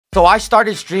So I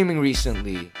started streaming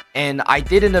recently, and I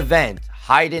did an event,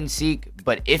 hide and seek,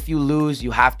 but if you lose,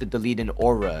 you have to delete an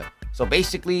aura. So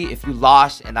basically, if you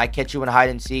lost and I catch you in hide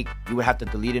and seek, you would have to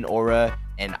delete an aura,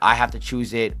 and I have to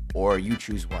choose it, or you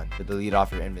choose one to delete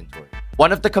off your inventory.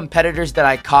 One of the competitors that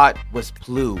I caught was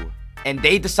Plu, and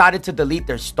they decided to delete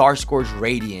their Starscourge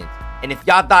Radiant. And if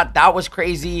y'all thought that was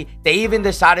crazy, they even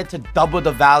decided to double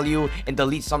the value and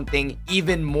delete something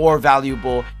even more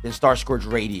valuable than Starscourge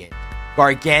Radiant,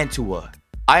 Gargantua.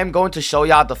 I am going to show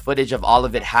y'all the footage of all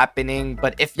of it happening,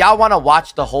 but if y'all want to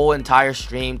watch the whole entire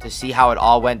stream to see how it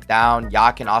all went down,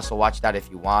 y'all can also watch that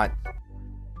if you want.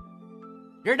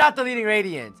 You're not deleting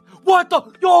Radiant. What the?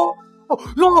 Yo!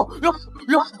 Yo! Yo!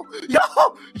 Yo!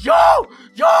 Yo! Yo!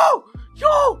 Yo!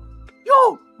 Yo!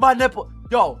 Yo! My nipple!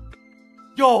 Yo!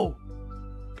 Yo!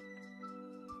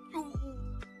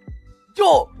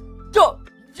 Yo! Yo!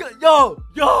 Yo! Yo!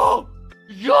 Yo!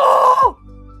 Yo!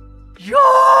 Yo!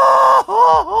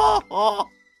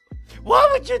 Why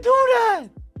would you do that?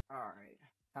 Alright,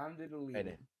 time to delete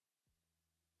it.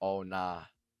 Oh, nah.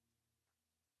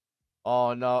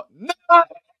 Oh, no. No!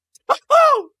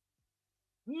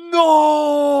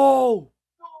 No!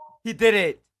 He did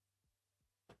it.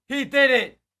 He did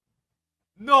it.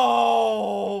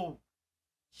 No!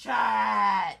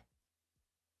 Chat!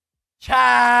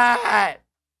 Chat!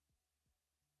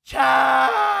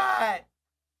 Chat!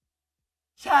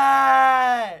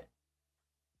 Chat!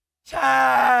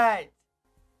 Chat!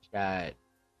 Chat.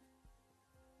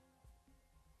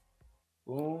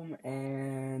 Boom,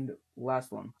 and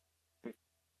last one.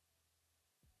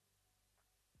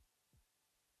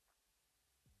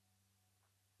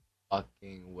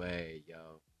 Fucking way,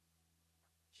 yo.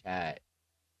 Chat.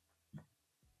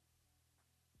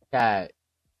 Chat.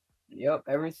 Yep,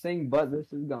 everything but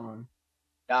this is gone.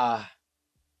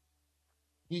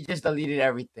 He just deleted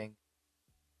everything.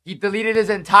 He deleted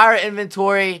his entire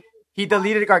inventory. He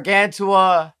deleted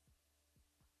Gargantua.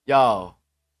 Yo.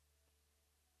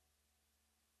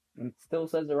 It still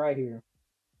says it right here.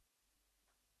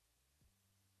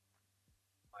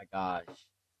 My gosh.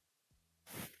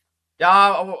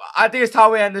 Y'all, I think it's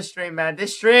time we end this stream, man.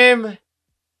 This stream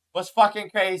was fucking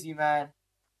crazy, man.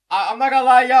 I'm not gonna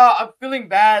lie, y'all. I'm feeling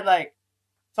bad. Like,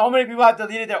 so many people have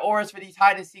deleted their auras for these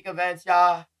hide and seek events,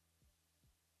 y'all.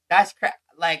 That's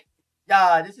like,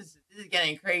 yeah, this is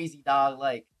getting crazy, dog.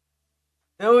 Like,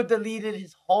 dude deleted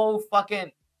his whole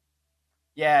fucking,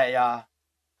 yeah.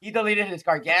 He deleted his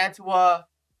Gargantua.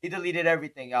 He deleted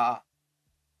everything, y'all.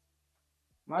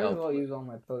 Might as well use all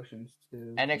my potions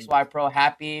too. NXY Pro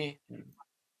happy.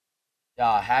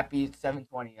 Yeah, happy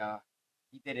 720, y'all.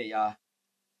 He did it, y'all.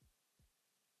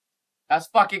 That's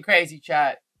fucking crazy,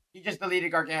 chat. He just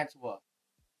deleted Gargantua.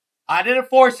 I didn't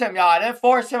force him, y'all. I didn't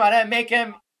force him. I didn't make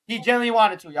him. He genuinely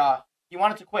wanted to, y'all. He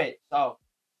wanted to quit. So,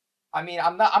 I mean,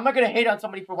 I'm not gonna hate on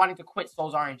somebody for wanting to quit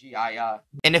Souls RNG.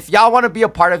 And if y'all want to be a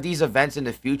part of these events in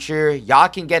the future, y'all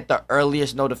can get the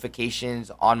earliest notifications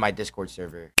on my Discord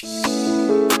server.